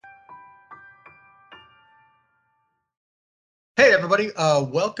Hey, everybody.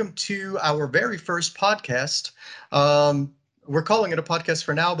 Welcome to our very first podcast. We're calling it a podcast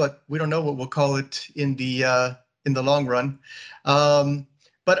for now, but we don't know what we'll call it in the long run.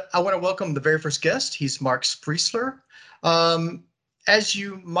 But I want to welcome the very first guest. He's Marc Spriessler. As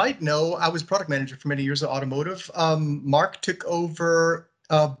you might know, I was product manager for many years at automotive. Marc took over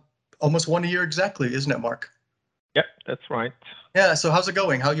almost 1 year exactly, isn't it, Marc? Yep, that's right. Yeah. So how's it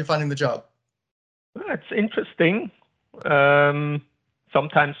going? How are you finding the job? Well, it's interesting.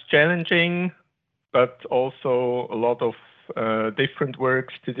 Sometimes challenging, but also a lot of different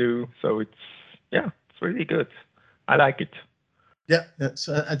works to do. So it's really good. I like it. Yeah,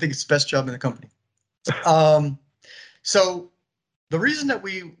 I think it's the best job in the company. So the reason that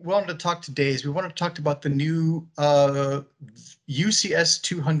we wanted to talk today is we wanted to talk about the new UCS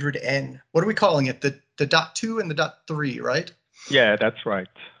 200N. What are we calling it? The .2 and the .3, right? Yeah, that's right.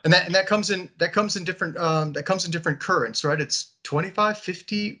 And that comes in different currents, right? It's 25,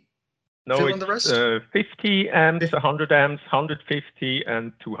 50. No, fill it's in the rest. 50 amps, 100 amps, 150,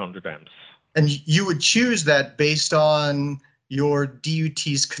 and 200 amps. And you would choose that based on your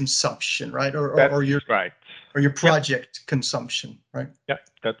DUT's consumption, right? Or your right. Or your project consumption, right? Yeah,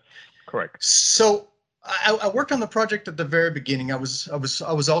 that's correct. So I worked on the project at the very beginning. I was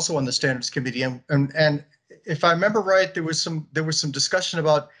also on the standards committee, and if I remember right, there was some discussion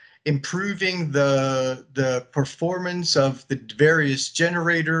about improving the performance of the various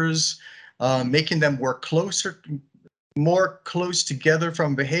generators, making them work more close together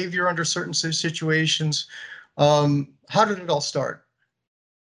from behavior under certain situations. How did it all start?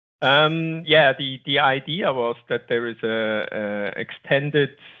 The idea was that there is a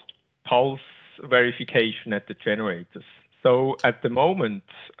extended pulse verification at the generators. So at the moment,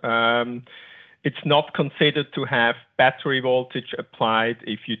 it's not considered to have battery voltage applied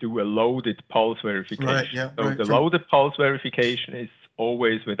if you do a loaded pulse verification. Right, yeah, so right. The loaded pulse verification is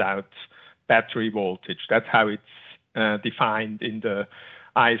always without battery voltage. That's how it's defined in the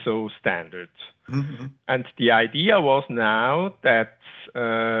ISO standard. Mm-hmm. And the idea was now that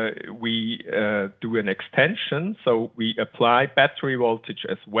we do an extension, so we apply battery voltage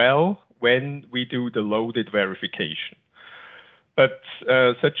as well when we do the loaded verification. But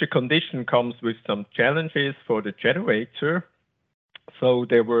such a condition comes with some challenges for the generator. So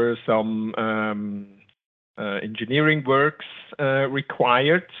there were some engineering works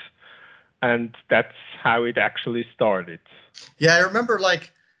required, and that's how it actually started. Yeah, I remember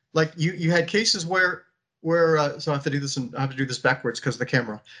like you had cases where so I have to do this backwards because of the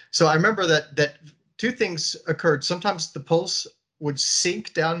camera. So I remember that two things occurred. Sometimes the pulse would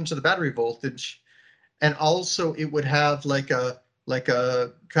sink down into the battery voltage, and also it would have like a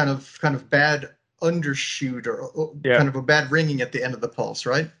kind of bad undershoot or kind of a bad ringing at the end of the pulse,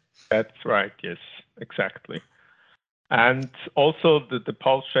 right? That's right. Yes, exactly. And also the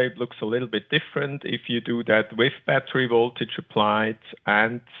pulse shape looks a little bit different if you do that with battery voltage applied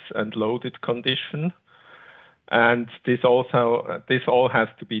and loaded condition. And this all has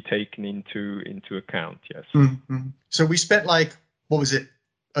to be taken into account. Yes. Mm-hmm. So we spent like, what was it,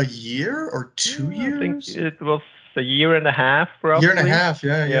 a year or 2 years? I think it was a year and a half, roughly. Year and a half,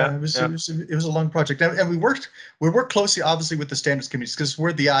 yeah. It was a long project, and we worked closely, obviously, with the standards committees because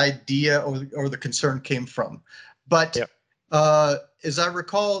where the idea or the concern came from. But as I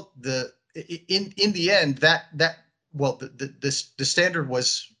recall, in the end, the standard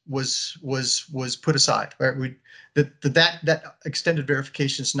was put aside, right? That extended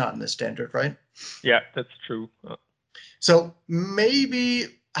verification is not in the standard, right? Yeah, that's true. So maybe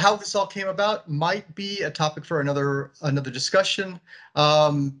how this all came about might be a topic for another discussion.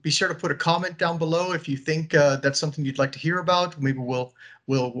 Be sure to put a comment down below if you think that's something you'd like to hear about. Maybe we'll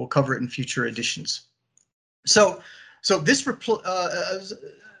cover it in future editions. So this correct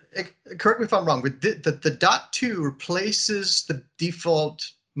me if I'm wrong, but the .2 replaces the default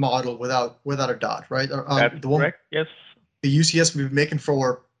model without a dot, right? That's correct. Yes. The UCS we've been making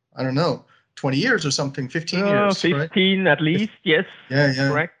for, I don't know, 20 years or something, 15 years, 15 right? at least, yes. Yeah.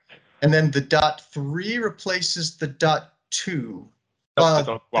 Correct. And then the .3 replaces the .2. The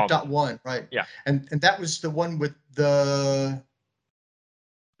 .1, right? Yeah. And that was the one with the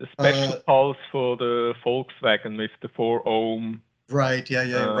special pulse for the Volkswagen with the 4 ohm. Right.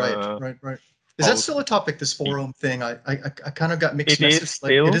 Yeah. Right. Is that still a topic? This 4 ohm thing? I kind of got mixed messages.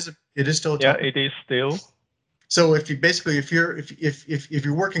 It is still a topic. Yeah, it is still. So if you're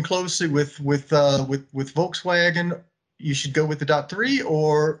working closely with Volkswagen, you should go with the .3,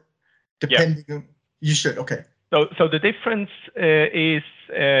 or depending, you should. Okay. So the difference is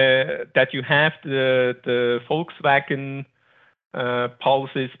that you have the Volkswagen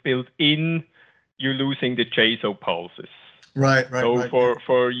pulses built in. You're losing the JSO pulses. Right. So Right. Yeah.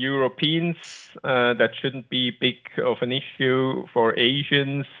 for Europeans, that shouldn't be big of an issue. For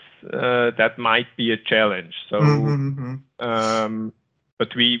Asians, that might be a challenge. So, Mm-hmm.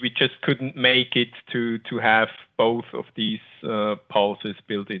 but we just couldn't make it to have both of these pulses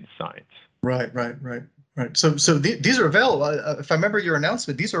built inside. Right. So these are available. If I remember your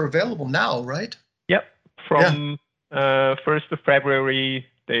announcement, these are available now, right? Yep. Yeah. From 1st of February,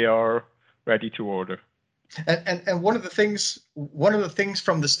 they are ready to order. And one of the things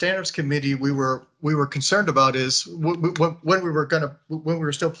from the standards committee we were concerned about is when we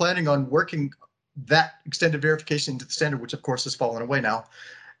were still planning on working that extended verification into the standard, which of course has fallen away now,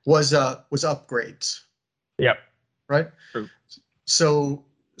 was upgrades. Yep. Right. True. So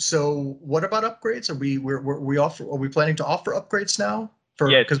what about upgrades? Are we planning to offer upgrades now?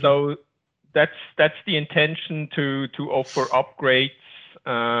 Yes. So that's the intention to offer upgrades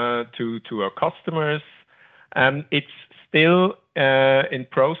to our customers. It's still in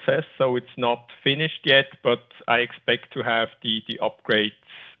process, so it's not finished yet, but I expect to have the upgrade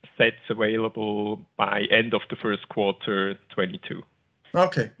sets available by end of the first quarter 22.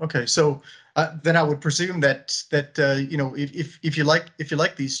 Okay. So then I would presume that if you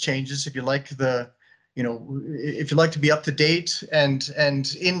like these changes, if you like if you like to be up to date and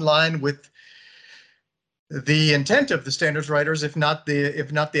in line with the intent of the standards writers, if not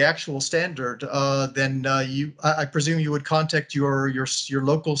the actual standard, then I presume you would contact your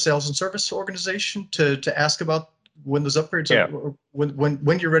local sales and service organization to ask about when those upgrades or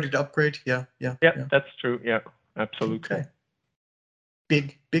when you're ready to upgrade. Yeah. That's true. Yeah, absolutely. Okay.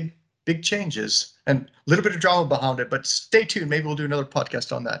 Big changes and a little bit of drama behind it, but stay tuned. Maybe we'll do another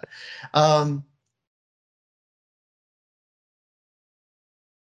podcast on that.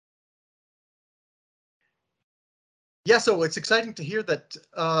 Yeah, so it's exciting to hear that.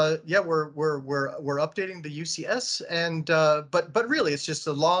 We're updating the UCS, and but really, it's just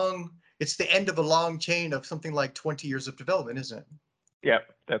it's the end of a long chain of something like 20 years of development, isn't it? Yeah,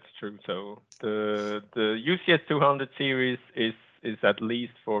 that's true. So the UCS 200 series is at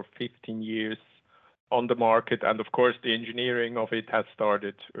least for 15 years on the market, and of course the engineering of it has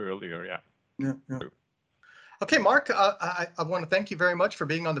started earlier. Yeah. Okay, Mark, I want to thank you very much for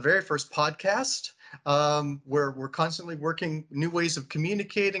being on the very first podcast. We're constantly working new ways of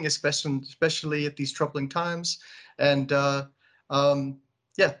communicating, especially at these troubling times. And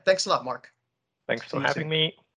yeah, thanks a lot, Mark. Thanks for having me.